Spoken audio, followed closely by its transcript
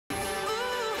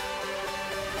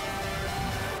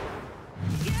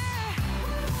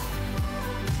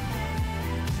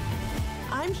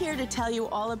here to tell you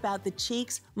all about the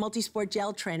Cheeks Multisport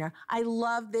Gel Trainer. I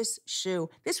love this shoe.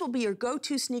 This will be your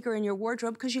go-to sneaker in your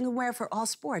wardrobe because you can wear it for all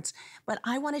sports. But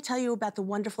I want to tell you about the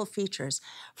wonderful features.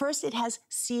 First, it has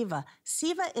Siva.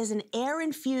 Siva is an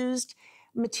air-infused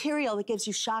material that gives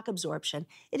you shock absorption.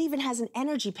 It even has an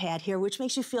energy pad here, which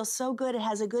makes you feel so good. It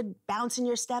has a good bounce in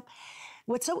your step.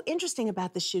 What's so interesting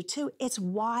about the shoe, too, it's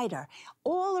wider.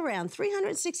 All around,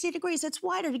 360 degrees, it's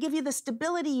wider to give you the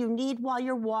stability you need while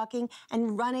you're walking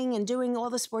and running and doing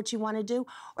all the sports you want to do,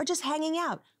 or just hanging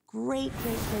out. Great,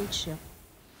 great, great shoe.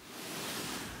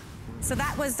 So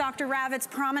that was Dr. Ravitz,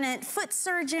 prominent foot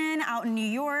surgeon out in New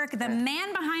York, the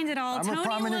man behind it all, Tony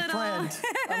Little. I'm a prominent friend.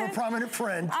 I'm a prominent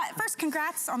friend. First,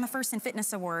 congrats on the First in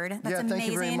Fitness Award. That's amazing.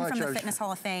 Thank you very much. From the Fitness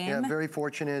Hall of Fame. Yeah, very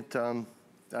fortunate.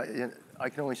 I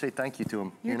can only say thank you to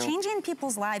him. You're changing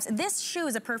people's lives. This shoe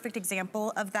is a perfect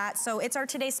example of that. So it's our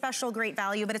today's special great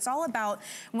value, but it's all about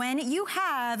when you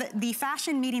have the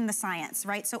fashion meeting the science,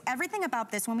 right? So everything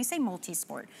about this, when we say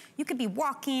multi-sport, you could be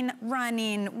walking,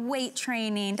 running, weight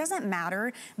training, doesn't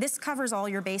matter. This covers all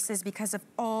your bases because of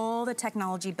all the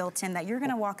technology built in that you're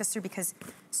gonna walk us through because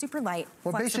super light,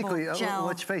 flexible, basically, gel.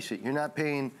 Let's face it, you're not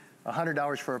paying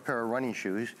 $100 for a pair of running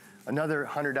shoes, another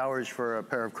 $100 for a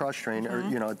pair of cross-train, or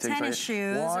things tennis like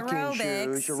shoes, walking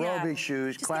aerobics, shoes, aerobic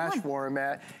shoes, class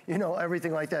format,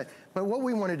 everything like that. But what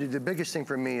we want to do, the biggest thing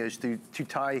for me is to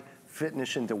tie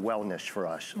fitness into wellness for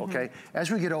us, okay?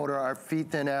 As we get older, our feet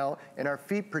thin out, and our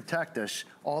feet protect us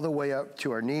all the way up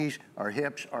to our knees, our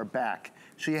hips, our back.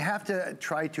 So you have to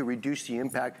try to reduce the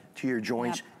impact to your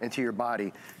joints and to your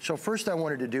body. So first I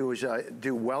wanted to do is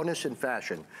do wellness and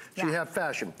fashion. So you have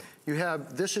fashion. You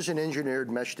have, this is an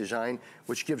engineered mesh design,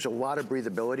 which gives a lot of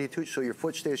breathability to it, so your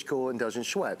foot stays cool and doesn't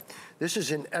sweat. This is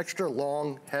an extra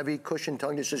long, heavy cushion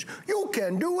tongue that says, you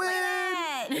can do it!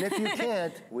 And if you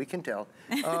can't, we can tell.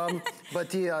 But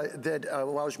that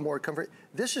allows more comfort.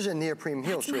 This is a neoprene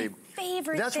heel sleeve.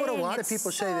 Favorite That's thing. what a lot of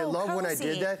people say. They love when I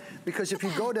did that, because if you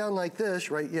go down like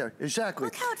this, right? Yeah, exactly.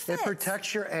 Look how it fits. It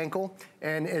protects your ankle,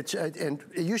 and and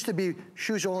it used to be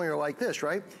shoes only are like this,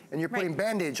 right? And you're putting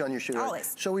Band-Aids on your shoe.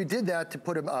 Always. So we did that to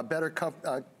put a better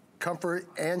comfort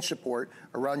and support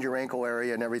around your ankle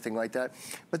area and everything like that.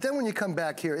 But then when you come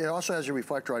back here, it also has a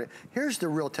reflector on it. Here's the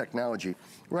real technology,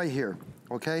 right here,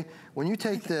 okay? When you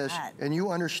take this and you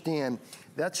understand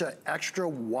that's an extra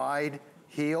wide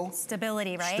heel.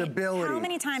 Stability, right? Stability. How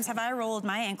many times have I rolled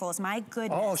my ankles? My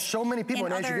goodness. Oh, so many people.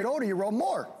 And as you get older, you roll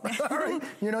more. All right?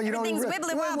 You don't Everything's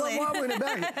wibbly wobbly. in the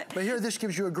back. But here, this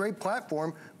gives you a great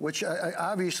platform, which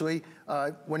obviously,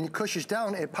 when it cushions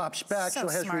down, it pops back, so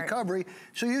it has recovery.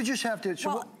 So you just have to.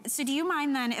 So do you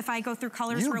mind then if I go through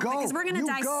colors real quick? Because we're going to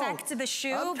dissect the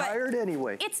shoe. I'm tired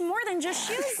anyway. It's more than just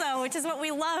shoes, though, which is what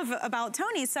we love about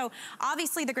Tony. So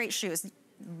obviously, the great shoes.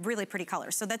 Really pretty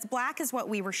colors. So that's black is what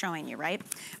we were showing you, right?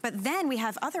 But then we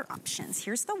have other options.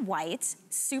 Here's the white,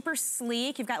 super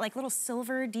sleek. You've got like little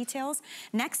silver details.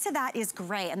 Next to that is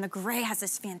gray, and the gray has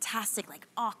this fantastic like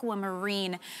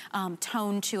aquamarine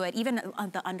tone to it, even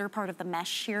the under part of the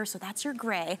mesh here, so that's your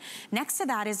gray. Next to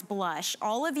that is blush.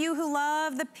 All of you who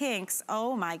love the pinks,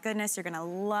 oh my goodness, you're gonna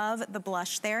love the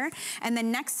blush there. And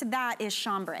then next to that is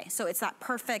chambray, so it's that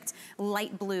perfect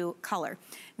light blue color.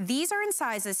 These are in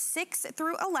sizes 6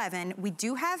 through 11. We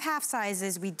do have half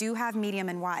sizes, we do have medium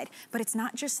and wide, but it's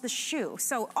not just the shoe.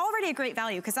 So already a great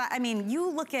value, because I mean, you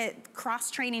look at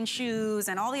cross-training shoes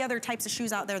and all the other types of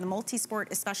shoes out there, the multi-sport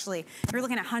especially, you're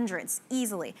looking at hundreds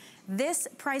easily. This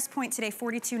price point today,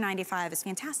 $42.95, is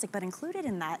fantastic, but included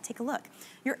in that, take a look.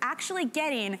 You're actually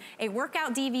getting a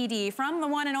workout DVD from the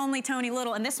one and only Tony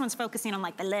Little, and this one's focusing on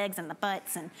like the legs and the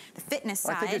butts and the fitness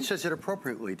side. I think it says it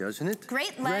appropriately, doesn't it?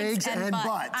 Great legs and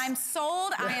butt. I'm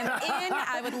sold, I am in,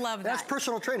 I would love that. That's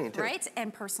personal training too. Right,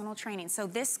 and personal training. So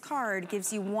this card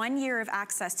gives you 1 year of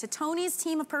access to Tony's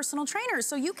team of personal trainers,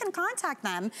 so you can contact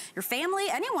them, your family,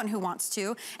 anyone who wants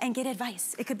to, and get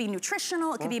advice. It could be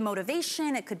nutritional, it could be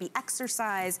motivation, it could be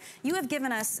exercise. You have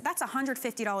given us, that's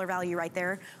 $150 value right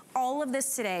there. All of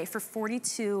this today for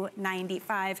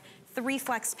 $42.95. 3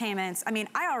 flex payments. I mean,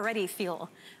 I already feel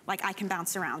like I can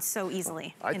bounce around so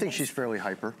easily. I think she's fairly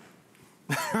hyper.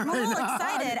 I'm a little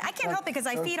excited. I can't help it because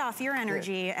I feed off your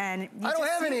energy, and I don't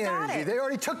have any energy. They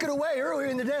already took it away earlier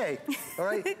in the day. All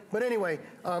right. But anyway,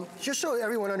 just so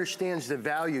everyone understands the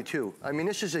value too. I mean,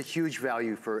 this is a huge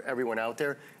value for everyone out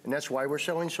there, and that's why we're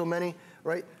selling so many.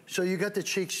 right? So you got the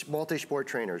Cheeks Multisport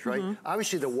trainers, right?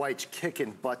 Obviously the white's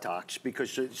kicking buttocks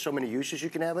because there's so many uses you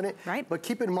can have in it. Right. But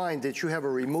keep in mind that you have a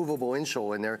removable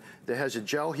insole in there that has a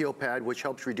gel heel pad, which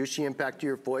helps reduce the impact to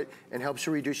your foot and helps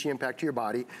to reduce the impact to your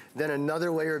body. Then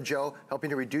another layer of gel helping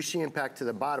to reduce the impact to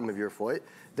the bottom of your foot.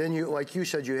 Then you, like you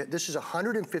said, this is a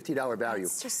 $150 value.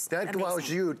 That allows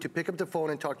you to pick up the phone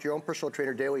and talk to your own personal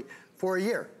trainer daily for a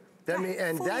year. To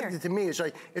me is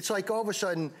like, it's like all of a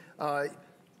sudden,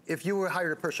 if you were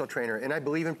hired a personal trainer, and I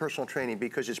believe in personal training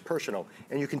because it's personal,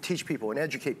 and you can teach people and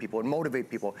educate people and motivate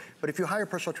people. But if you hire a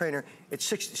personal trainer, it's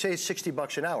say it's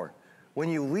 $60 an hour. When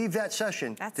you leave that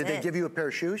session, did they give you a pair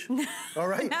of shoes? All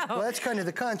right? No. Well, that's kind of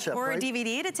the concept, or right? a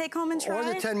DVD to take home and try.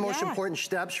 Or the 10 most important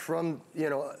steps from, you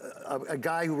know, a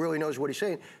guy who really knows what he's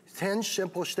saying. 10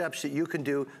 simple steps that you can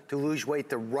do to lose weight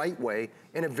the right way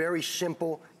in a very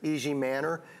simple, easy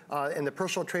manner. And the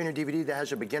personal trainer DVD that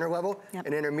has a beginner level,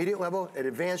 an intermediate level, an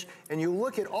advanced, and you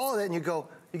look at all of that and you go,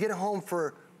 you get it home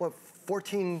for, what,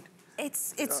 14...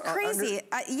 It's crazy.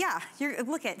 Yeah,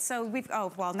 look at, so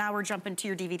well, now we're jumping to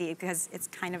your DVD because it's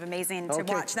kind of amazing to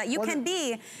watch that. You can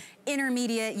be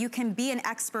intermediate, you can be an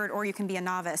expert, or you can be a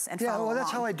novice and follow well,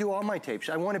 that's along. how I do all my tapes.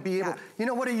 I want to be able, you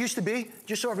know what it used to be?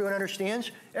 Just so everyone understands,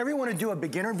 everyone would do a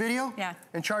beginner video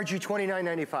and charge you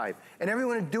 $29.95. And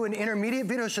everyone would do an intermediate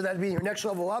video, so that'd be your next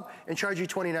level up, and charge you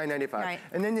 $29.95. Right.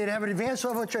 And then they'd have an advanced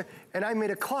level, and I made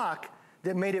a clock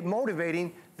that made it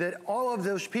motivating that all of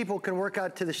those people can work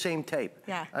out to the same tape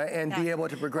and be able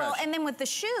to progress. Well, and then with the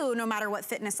shoe, no matter what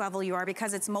fitness level you are,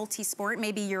 because it's multi-sport,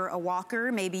 maybe you're a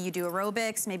walker, maybe you do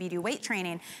aerobics, maybe you do weight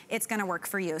training, it's gonna work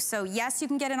for you. So yes, you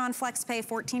can get it on FlexPay,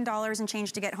 $14 and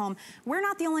change to get home. We're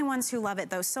not the only ones who love it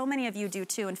though, so many of you do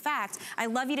too. In fact,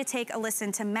 I'd love you to take a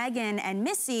listen to Megan and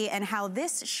Missy and how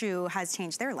this shoe has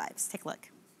changed their lives. Take a look.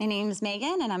 My name is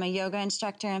Megan, and I'm a yoga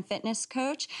instructor and fitness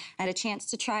coach. I had a chance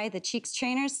to try the Cheeks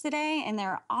trainers today, and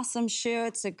they're an awesome shoe.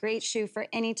 It's a great shoe for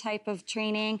any type of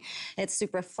training. It's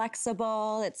super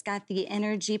flexible. It's got the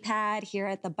energy pad here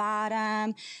at the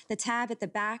bottom. The tab at the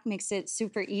back makes it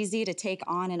super easy to take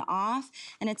on and off,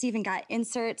 and it's even got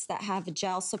inserts that have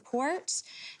gel support,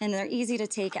 and they're easy to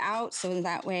take out, so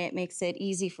that way it makes it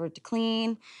easy for it to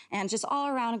clean, and just all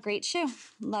around a great shoe.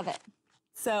 Love it.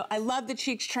 So I love the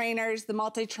Cheeks trainers, the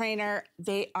multi-trainer.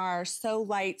 They are so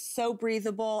light, so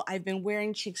breathable. I've been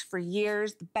wearing Cheeks for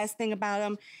years. The best thing about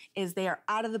them is they are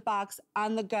out of the box,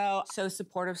 on the go, so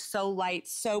supportive, so light,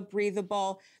 so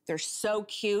breathable. They're so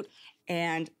cute.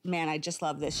 And man, I just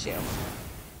love this shoe.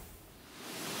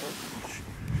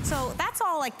 So that's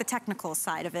all like the technical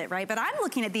side of it, right? But I'm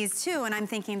looking at these too, and I'm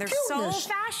thinking they're so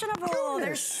fashionable.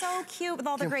 They're so cute with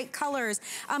all the great colors.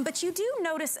 But you do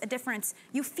notice a difference.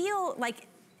 You feel like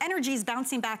energy's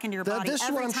bouncing back into your body this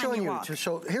every is what I'm time showing you walk.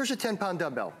 So here's a 10-pound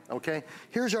dumbbell, okay?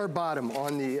 Here's our bottom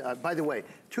on the, by the way,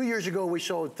 2 years ago we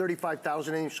sold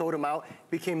 35,000 and sold them out,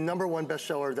 became #1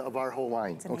 bestseller of our whole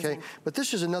line, okay? But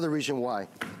this is another reason why,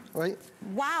 right?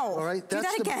 Wow, all right, do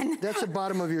that again. That's the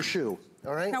bottom of your shoe.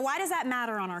 All right? Now, why does that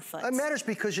matter on our foot? It matters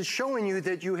because it's showing you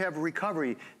that you have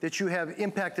recovery, that you have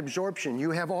impact absorption, you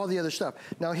have all the other stuff.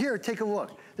 Now here, take a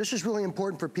look. This is really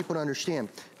important for people to understand.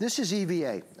 This is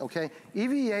EVA, okay?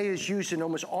 EVA is used in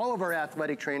almost all of our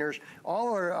athletic trainers,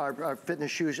 all our fitness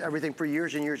shoes, everything for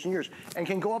years and years and years, and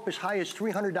can go up as high as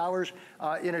 $300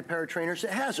 in a pair of trainers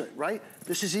that has it, right?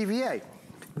 This is EVA.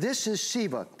 This is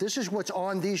Siva. This is what's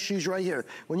on these shoes right here.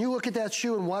 When you look at that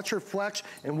shoe and watch her flex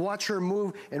and watch her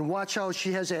move and watch how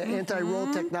she has that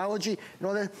anti-roll technology and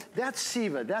all that, that's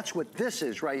Siva. That's what this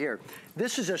is right here.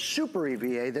 This is a super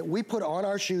EVA that we put on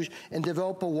our shoes and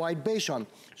develop a wide base on.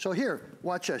 So here,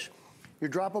 watch this. You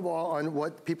drop a ball on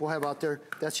what people have out there.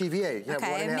 That's EVA. You have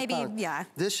 1.5 pounds.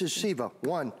 This is Siva.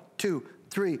 1, 2,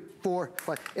 3, 4,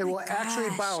 5. It will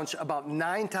actually bounce about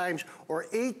 9 times or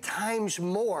 8 times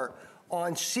more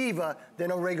on Siva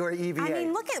than a regular EVA. I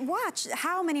mean, watch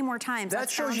how many more times. That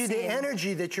shows you the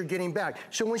energy that you're getting back.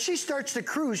 So when she starts to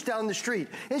cruise down the street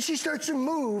and she starts to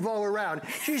move all around,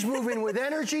 she's moving with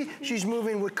energy, she's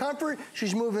moving with comfort,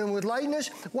 she's moving with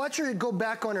lightness. Watch her go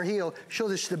back on her heel, show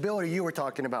the stability you were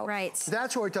talking about. Right.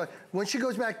 That's what we're talking. When she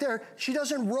goes back there, she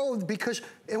doesn't roll because,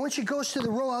 and when she goes to the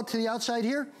roll out to the outside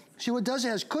here, see what it does? It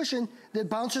has cushion that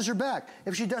bounces her back.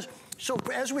 If she does, So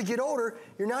as we get older,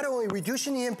 you're not only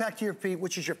reducing the impact to your feet,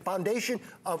 which is your foundation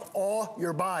of all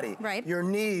your body. Right. Your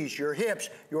knees, your hips,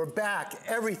 your back,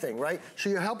 everything, right? So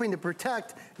you're helping to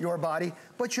protect your body,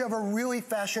 but you have a really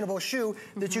fashionable shoe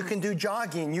that you can do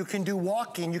jogging, you can do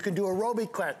walking, you can do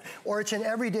aerobic class, or it's an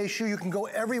everyday shoe. You can go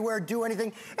everywhere, do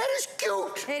anything. It is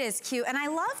cute. It is cute. And I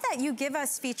love that you give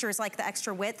us features like the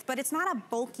extra width, but it's not a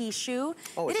bulky shoe.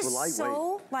 Oh, it it's is lightweight.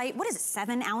 So light. What is it,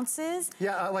 7 ounces?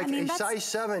 Yeah, like I mean, a size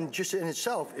 7 just in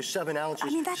itself is 7 ounces. I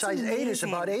mean, that's size 8 is amazing.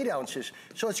 about 8 ounces.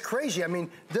 So it's crazy. I mean,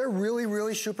 they're really,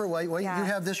 really super lightweight. Yeah. You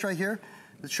have this right here.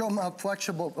 Show them how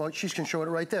flexible. Oh, she can show it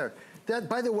right there. That,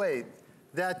 by the way,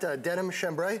 that denim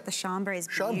chambray. The chambray is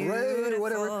chambray, beautiful.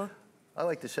 whatever. I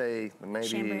like to say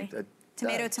maybe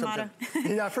tomato.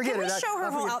 Yeah, forget Can it. we show her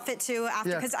whole outfit too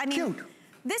after? Because I mean, cute.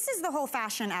 This is the whole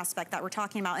fashion aspect that we're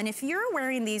talking about. And if you're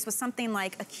wearing these with something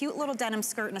like a cute little denim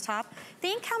skirt and a top,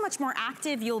 think how much more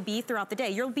active you'll be throughout the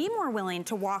day. You'll be more willing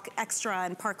to walk extra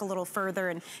and park a little further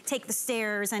and take the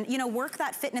stairs and, you know, work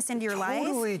that fitness into your life.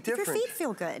 Totally different. If your feet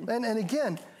feel good. And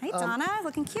again. Hey, Donna,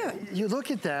 looking cute. You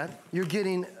look at that, you're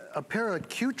getting a pair of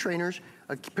cute trainers,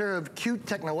 a pair of cute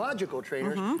technological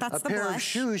trainers, That's a the pair blush. of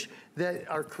shoes that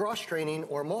are cross-training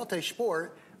or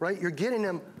multi-sport, right? You're getting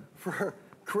them for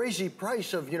crazy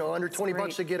price of, you know, under 20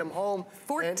 bucks to get them home.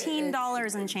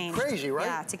 $14 and change. Crazy, right?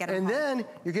 Yeah, to get them home. And then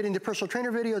you're getting the personal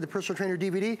trainer video, the personal trainer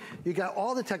DVD. You got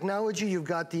all the technology. You've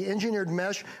got the engineered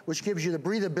mesh, which gives you the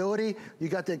breathability. You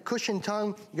got the cushioned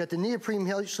tongue. You got the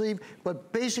neoprene sleeve.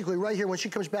 But basically, right here, when she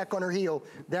comes back on her heel,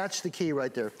 that's the key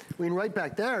right there. I mean, right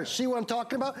back there. See what I'm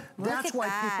talking about? That's why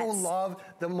people love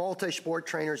the multi-sport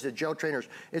trainers, the gel trainers.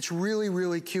 It's really,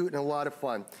 really cute and a lot of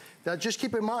fun. Now, just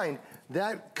keep in mind,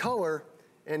 that color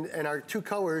and our two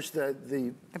colors,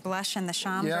 the blush and the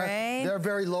chambray. Yeah, they're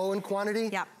very low in quantity.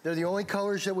 Yep. They're the only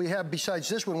colors that we have besides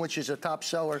this one, which is a top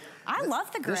seller. I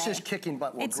love the gray. This is kicking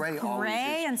butt. Well, it's gray always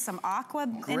is. and some aqua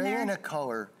in there. Gray and a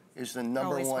color is the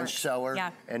number one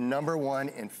seller and number one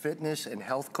in fitness and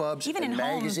health clubs, even and in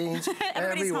magazines,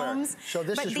 everybody's everywhere. homes. So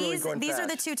this is really going These fast. are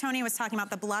the two Tony was talking about,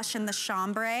 the blush and the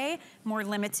chambray, more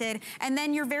limited. And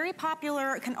then you're very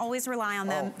popular, can always rely on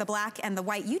them, the black and the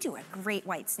white. You do a great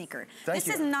white sneaker. Thank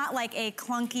you. This is not like a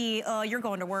clunky, oh, you're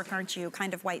going to work, aren't you,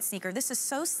 kind of white sneaker. This is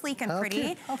so sleek and pretty.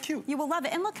 Cute. How cute. You will love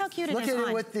it. And look how cute it is on. Look at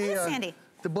it with the, Sandy.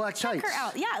 The black tights. Check her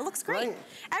out. Yeah, it looks great. Right?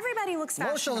 Everybody looks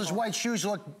fashionable. Most of those white shoes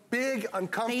look big,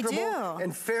 uncomfortable, They do.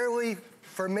 and fairly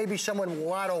for maybe someone a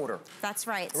lot older. That's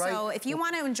right. So if you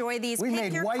want to enjoy these,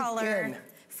 pick your color.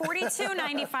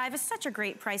 $42.95 is such a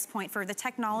great price point for the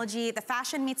technology. The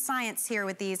fashion meets science here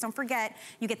with these. Don't forget,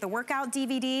 you get the workout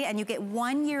DVD and you get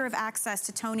 1 year of access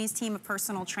to Tony's team of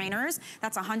personal trainers.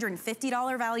 That's a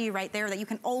 $150 value right there that you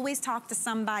can always talk to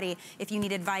somebody if you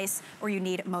need advice or you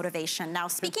need motivation. Now,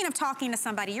 speaking of talking to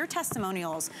somebody, your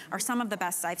testimonials are some of the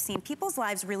best I've seen. People's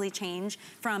lives really change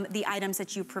from the items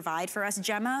that you provide for us.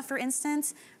 Gemma, for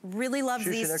instance, really loves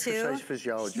these too. She's an exercise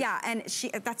physiologist. Yeah, and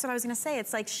that's what I was gonna say.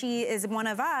 It's like she is one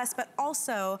of us, but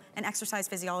also an exercise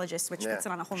physiologist, which puts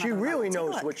it on a whole nother level. She really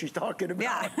knows what she's talking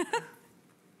about. Yeah.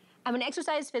 I'm an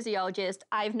exercise physiologist.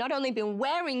 I've not only been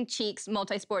wearing Cheeks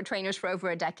multi-sport trainers for over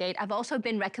a decade, I've also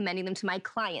been recommending them to my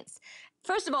clients.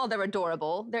 First of all, they're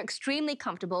adorable, they're extremely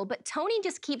comfortable, but Tony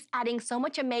just keeps adding so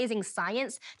much amazing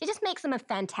science, it just makes them a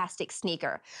fantastic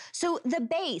sneaker. So the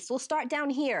base, we'll start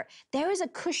down here. There is a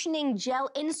cushioning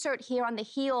gel insert here on the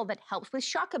heel that helps with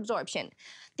shock absorption.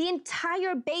 The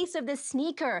entire base of this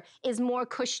sneaker is more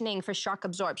cushioning for shock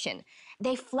absorption.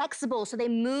 They're flexible, so they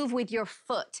move with your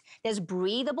foot. There's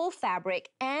breathable fabric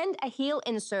and a heel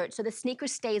insert, so the sneaker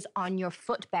stays on your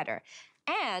foot better.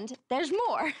 And there's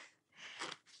more.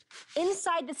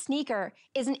 Inside the sneaker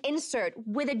is an insert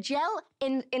with a gel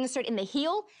insert in the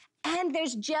heel, and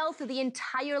there's gel through the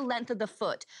entire length of the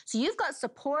foot. So you've got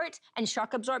support and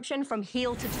shock absorption from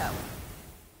heel to toe.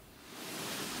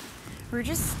 We're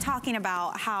just talking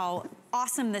about how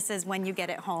awesome this is when you get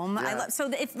it home. Yeah. So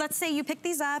if, let's say you pick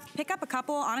these up, pick up a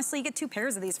couple, honestly, you get 2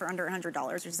 pairs of these for under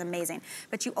 $100, which is amazing.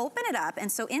 But you open it up, and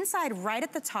so inside, right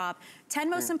at the top, 10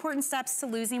 most important steps to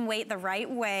losing weight the right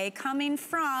way, coming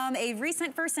from a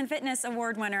recent First in Fitness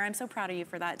Award winner. I'm so proud of you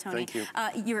for that, Tony. Thank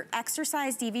you. Your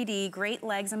exercise DVD, Great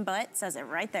Legs and Butt, says it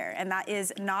right there. And that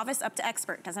is novice up to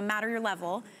expert. Doesn't matter your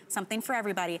level, something for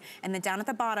everybody. And then down at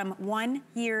the bottom, 1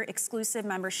 year exclusive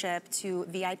membership to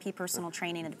VIP personal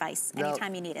training advice.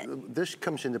 Anytime you need it. This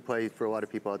comes into play for a lot of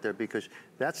people out there because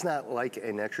that's not like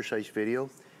an exercise video.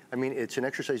 I mean, it's an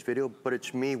exercise video, but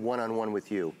it's me one-on-one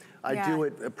with you. I do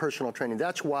it personal training.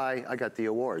 That's why I got the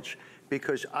awards.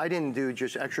 because I didn't do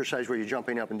just exercise where you're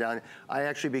jumping up and down. I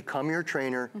actually become your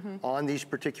trainer on these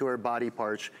particular body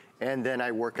parts, and then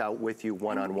I work out with you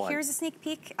one-on-one. Here's a sneak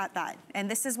peek at that. And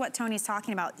this is what Tony's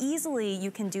talking about. Easily you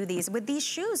can do these with these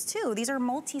shoes too. These are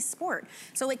multi-sport.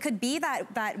 So it could be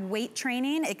that weight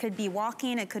training, it could be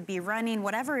walking, it could be running,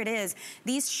 whatever it is.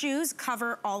 These shoes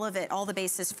cover all of it, all the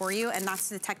bases for you, and that's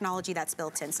the technology that's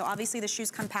built in. So obviously the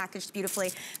shoes come packaged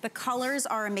beautifully. The colors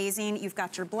are amazing. You've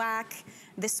got your black.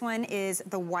 This one is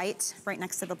the white right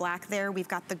next to the black there. We've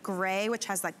got the gray, which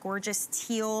has that gorgeous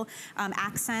teal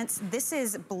accents. This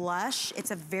is blush.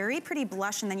 It's a very pretty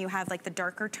blush, and then you have like the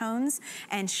darker tones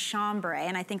and chambray.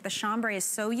 And I think the chambray is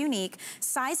so unique.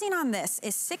 Sizing on this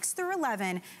is 6 through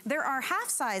 11. There are half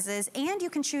sizes, and you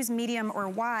can choose medium or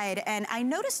wide. And I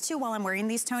noticed too while I'm wearing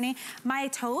these, Tony, my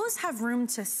toes have room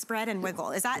to spread and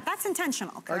wiggle. That's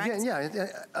intentional, correct? Again, yeah.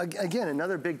 Again,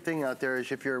 another big thing out there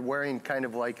is if you're wearing kind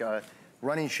of like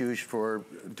running shoes for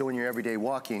doing your everyday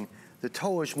walking, the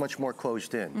toe is much more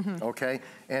closed in, okay?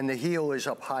 And the heel is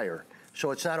up higher.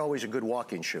 So it's not always a good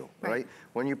walking shoe, right?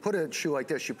 When you put a shoe like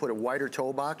this, you put a wider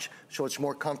toe box, so it's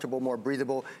more comfortable, more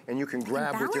breathable, and you can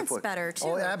grab with your foot. Better too.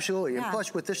 Oh, absolutely. Yeah. And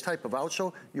plus, with this type of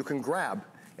outsole, you can grab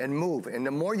and move. And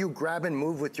the more you grab and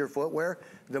move with your footwear,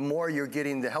 the more you're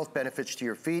getting the health benefits to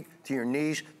your feet, to your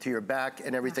knees, to your back,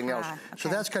 and everything else. Okay. So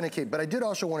that's kind of key. But I did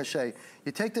also want to say,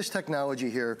 you take this technology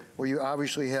here, where you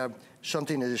obviously have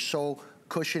something that is so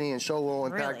cushiony and so low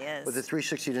impact with the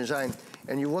 360 design,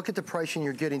 and you look at the pricing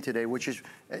you're getting today, which is,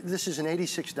 this is an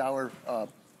 $86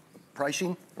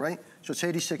 pricing, right? So it's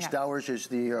 $86 is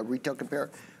the retail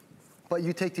compare. But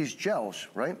you take these gels,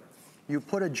 right? You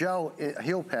put a gel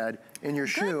heel pad in your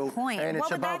shoe, and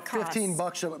it's about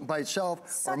 $15 by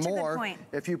itself or more.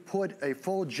 If you put a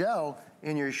full gel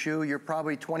in your shoe, you're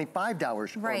probably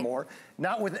 $25 or more,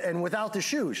 without the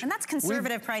shoes. And that's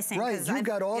conservative pricing. Right, you've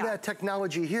got all that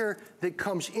technology here that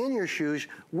comes in your shoes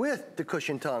with the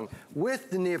cushion tongue,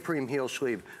 with the neoprene heel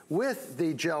sleeve, with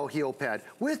the gel heel pad,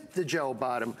 with the gel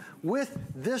bottom, with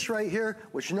this right here,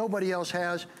 which nobody else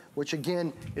has, which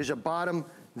again is a bottom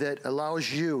that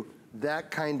allows you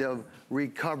that kind of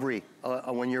recovery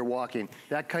when you're walking,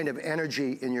 that kind of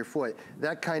energy in your foot,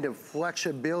 that kind of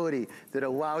flexibility that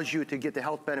allows you to get the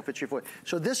health benefits of your foot.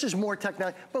 So this is more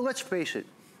technology, but let's face it,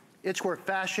 it's where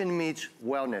fashion meets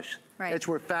wellness. It's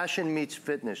where fashion meets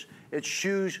fitness. It's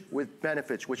shoes with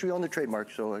benefits, which we own the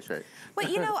trademark, so I say. But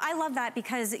you know, I love that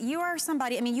because you are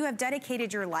somebody, I mean, you have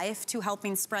dedicated your life to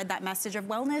helping spread that message of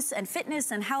wellness and fitness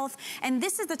and health, and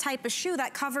this is the type of shoe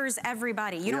that covers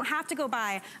everybody. You don't have to go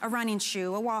buy a running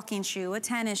shoe, a walking shoe, a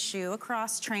tennis shoe, a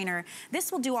cross trainer.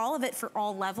 This will do all of it for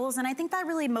all levels, and I think that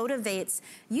really motivates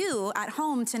you at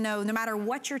home to know no matter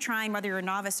what you're trying, whether you're a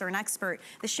novice or an expert,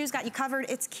 the shoe's got you covered.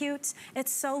 It's cute,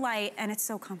 it's so light, and it's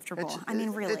so comfortable. I mean,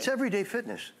 really. It's everyday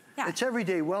fitness. It's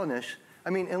everyday wellness. I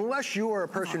mean, unless you are a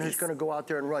person who's going to go out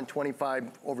there and run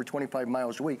over 25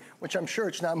 miles a week, which I'm sure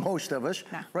it's not most of us,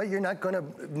 right? You're not going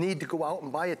to need to go out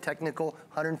and buy a technical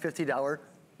 $150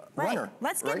 runner.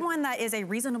 Let's get one that is a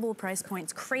reasonable price point.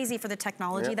 It's crazy for the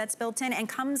technology that's built in and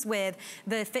comes with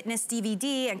the fitness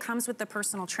DVD and comes with the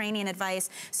personal training advice.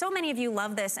 So many of you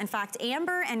love this. In fact,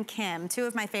 Amber and Kim, two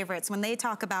of my favorites, when they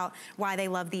talk about why they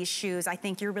love these shoes, I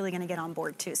think you're really going to get on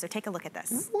board too. So take a look at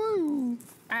this. Woo.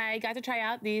 I got to try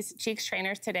out these Cheeks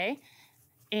trainers today,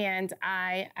 and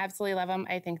I absolutely love them.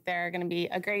 I think they're going to be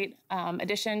a great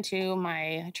addition to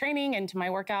my training and to my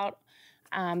workout.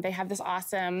 They have this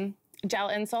awesome gel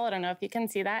insole. I don't know if you can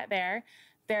see that there.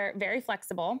 They're very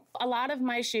flexible. A lot of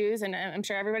my shoes, and I'm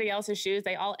sure everybody else's shoes,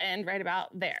 they all end right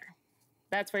about there.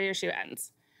 That's where your shoe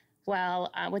ends.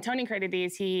 Well, when Tony created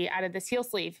these, he added this heel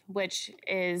sleeve, which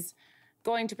is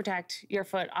going to protect your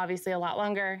foot obviously a lot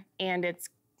longer, and it's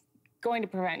going to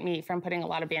prevent me from putting a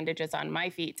lot of bandages on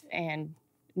my feet and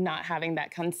not having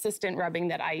that consistent rubbing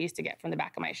that I used to get from the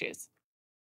back of my shoes.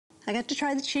 I got to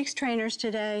try the Cheeks trainers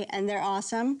today, and they're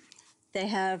awesome. They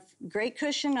have great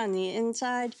cushion on the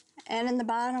inside and in the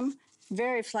bottom,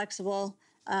 very flexible.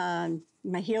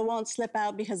 My heel won't slip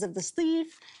out because of the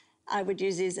sleeve. I would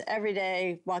use these every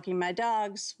day, walking my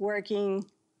dogs, working,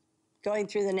 going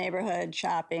through the neighborhood,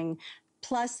 shopping.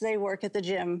 Plus, they work at the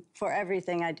gym for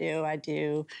everything I do. I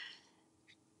do,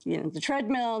 the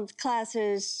treadmill,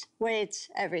 classes, weights,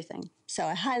 everything. So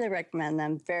I highly recommend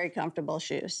them. Very comfortable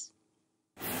shoes.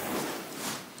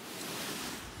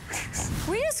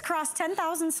 We just crossed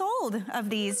 10,000 sold of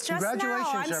these just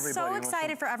Congratulations, now. I'm everybody. so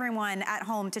excited for everyone at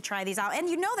home to try these out. And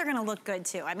you know they're gonna look good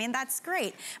too. I mean, that's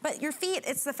great. But your feet,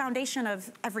 it's the foundation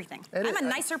of everything. I'm a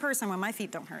nicer person when my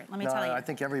feet don't hurt, let me tell you. I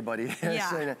think everybody is.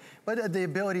 Yeah. But the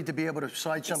ability to be able to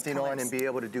slide something on and be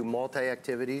able to do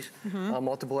multi-activities,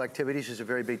 multiple activities is a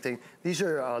very big thing. These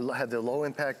are have the low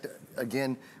impact,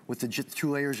 again, with the 2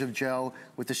 layers of gel,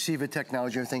 with the SIVA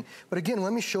technology and everything. But again,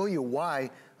 let me show you why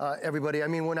everybody, I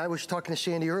mean, when I was talking to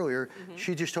Sandy earlier,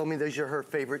 she just told me these are her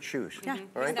favorite shoes. Yeah,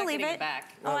 right? I believe it.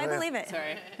 Back. Oh, I believe it.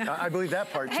 Sorry. I believe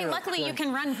that part too. Hey, luckily you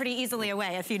can run pretty easily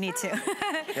away if you need to.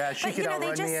 Yeah, she could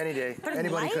outrun me any day. They're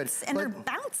Anybody light could. and they're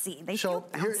bouncy. They feel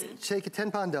bouncy. Here, take a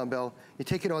 10-pound dumbbell, you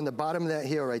take it on the bottom of that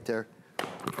heel right there.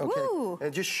 Okay, Woo. and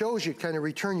it just shows you kind of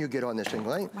return you get on this thing,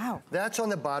 right? Wow. That's on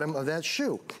the bottom of that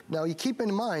shoe. Now you keep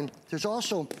in mind, there's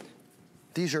also,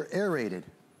 these are aerated.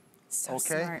 So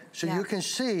okay? smart. So you can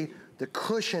see the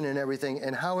cushion and everything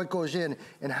and how it goes in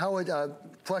and how it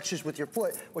flexes with your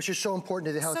foot, which is so important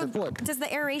to the health of the foot. Does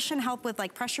the aeration help with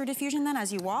like pressure diffusion then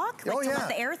as you walk? Like, to let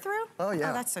the air through? Oh yeah.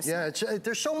 Oh, that's so smart. Yeah,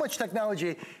 there's so much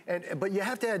technology, but you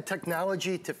have to add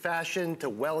technology to fashion, to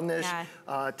wellness,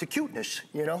 to cuteness,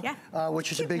 you know,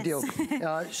 which is a big deal.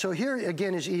 So here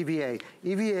again is EVA.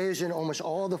 EVA is in almost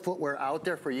all the footwear out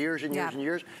there for years and years and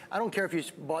years. I don't care if you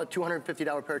bought a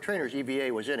 $250 pair of trainers,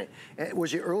 EVA was in it. It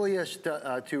was the earliest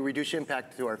to reduce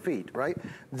impact to our feet, right?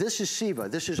 This is SIVA.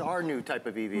 This is our new type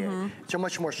of EVA. It's a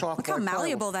much more soft. Look how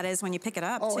malleable that is when you pick it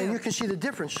up, too. And you can see the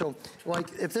difference. So, like,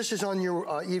 if this is on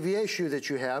your EVA shoe that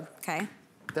you have,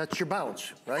 that's your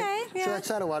bounce, right? Okay, yeah. So that's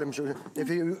not a lot of them. If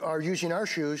you are using our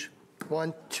shoes,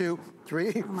 1, 2,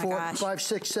 3, 4, 5,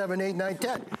 6, 7, 8, 9,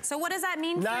 10. So what does that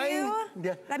mean for you?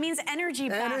 Yeah. That means energy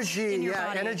back in your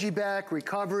body. Energy back,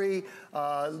 recovery,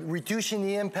 reducing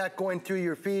the impact going through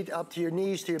your feet, up to your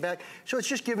knees, to your back. So it's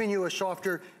just giving you a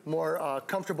softer, more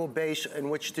comfortable base in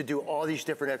which to do all these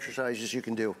different exercises you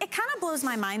can do. It kind of blows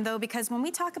my mind though, because when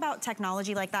we talk about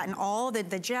technology like that and all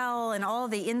the gel and all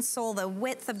the insole, the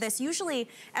width of this, usually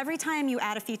every time you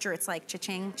add a feature, it's like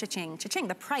cha-ching, cha-ching, cha-ching.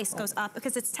 The price goes up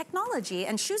because it's technology,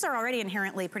 and shoes are already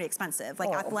inherently pretty expensive, like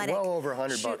athletic. Well over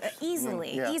 $100 bucks.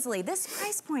 Easily, easily. This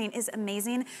price point is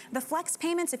amazing. The flex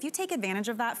payments, if you take advantage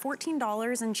of that,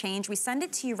 $14 and change, we send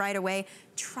it to you right away.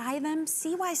 Try them,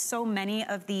 see why so many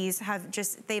of these have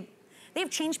just, they've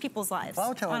changed people's lives.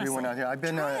 I'll tell everyone out here,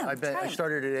 I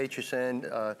started at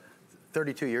HSN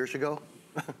 32 years ago.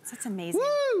 That's amazing.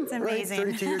 Woo! It's amazing. Right?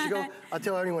 32 years ago. I'll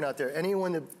tell anyone out there,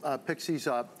 anyone that picks these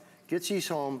up, gets these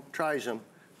home, tries them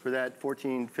for that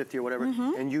 $14.50 or whatever,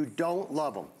 and you don't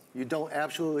love them. You don't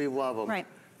absolutely love them. Right.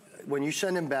 When you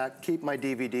send them back, keep my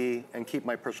DVD and keep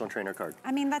my personal trainer card.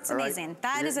 I mean, that's amazing. Right?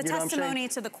 That is a testimony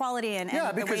to the quality and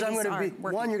yeah, because the way I'm going to be,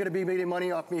 one, you're going to be making money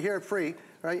off me here free,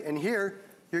 right? And here,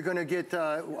 you're going to get,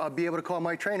 I'll be able to call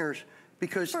my trainers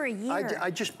because for a year.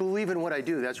 I just believe in what I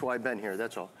do. That's why I've been here,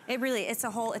 that's all. It really, it's the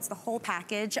whole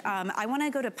package. I want to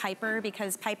go to Piper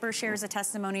because Piper shares a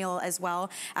testimonial as well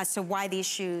as to why these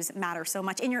shoes matter so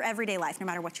much in your everyday life, no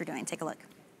matter what you're doing. Take a look.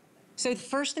 So the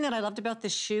first thing that I loved about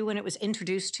this shoe when it was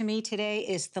introduced to me today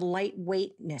is the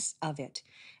lightweightness of it.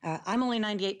 I'm only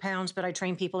 98 pounds, but I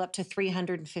train people up to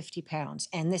 350 pounds,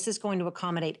 and this is going to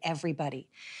accommodate everybody.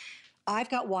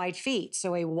 I've got wide feet,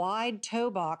 so a wide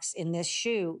toe box in this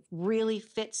shoe really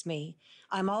fits me.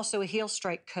 I'm also a heel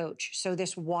strike coach, so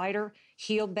this wider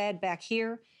heel bed back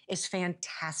here is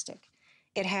fantastic.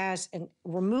 It has a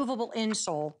removable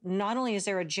insole. Not only is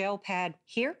there a gel pad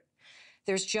here,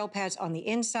 there's gel pads on the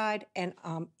inside and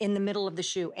in the middle of the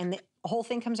shoe, and the whole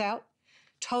thing comes out,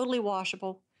 totally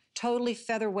washable, totally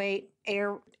featherweight,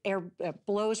 air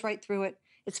blows right through it.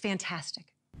 It's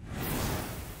fantastic.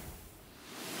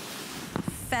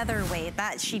 Featherweight,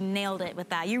 she nailed it with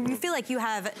that. You feel like you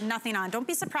have nothing on. Don't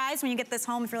be surprised when you get this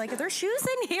home if you're like, are there shoes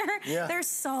in here? Yeah. They're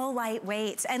so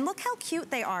lightweight. And look how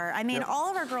cute they are. I mean, all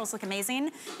of our girls look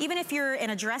amazing. Even if you're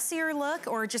in a dressier look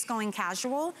or just going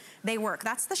casual, they work.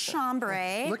 That's the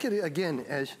chambray. Look at it again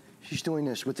as she's doing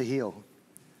this with the heel.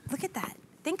 Look at that.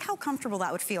 Think how comfortable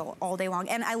that would feel all day long.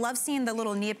 And I love seeing the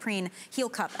little neoprene heel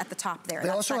cup at the top there. They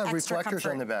also have reflectors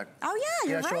on the back. Oh yeah,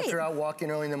 you're right. So if you're out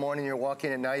walking early in the morning, you're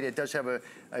walking at night, it does have a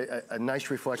nice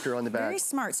reflector on the back. Very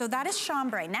smart. So that is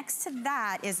chambray. Next to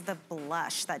that is the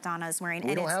blush that Donna is wearing.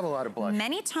 We don't have a lot of blush.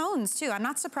 Many tones too. I'm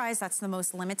not surprised that's the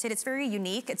most limited. It's very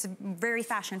unique. It's very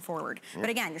fashion forward.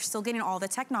 But again, you're still getting all the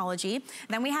technology.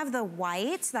 Then we have the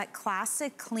white, that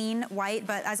classic clean white.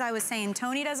 But as I was saying,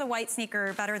 Tony does a white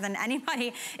sneaker better than anybody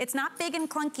today. It's not big and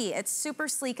clunky. It's super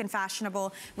sleek and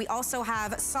fashionable. We also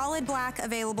have solid black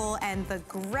available, and the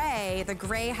gray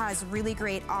has really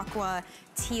great aqua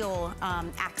teal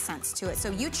accents to it.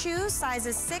 So you choose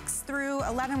sizes 6 through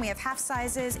 11. We have half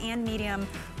sizes and medium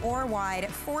or wide,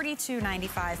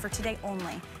 $42.95 for today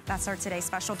only. That's our today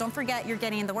special. Don't forget, you're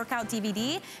getting the workout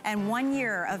DVD and 1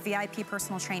 year of VIP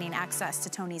personal training access to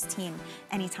Tony's team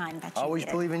anytime that you Always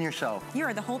need believe in yourself. You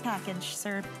are the whole package,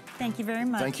 sir. Thank you very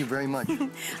much. Thank you very much.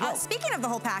 Speaking of the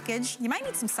whole package, you might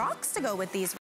need some socks to go with these.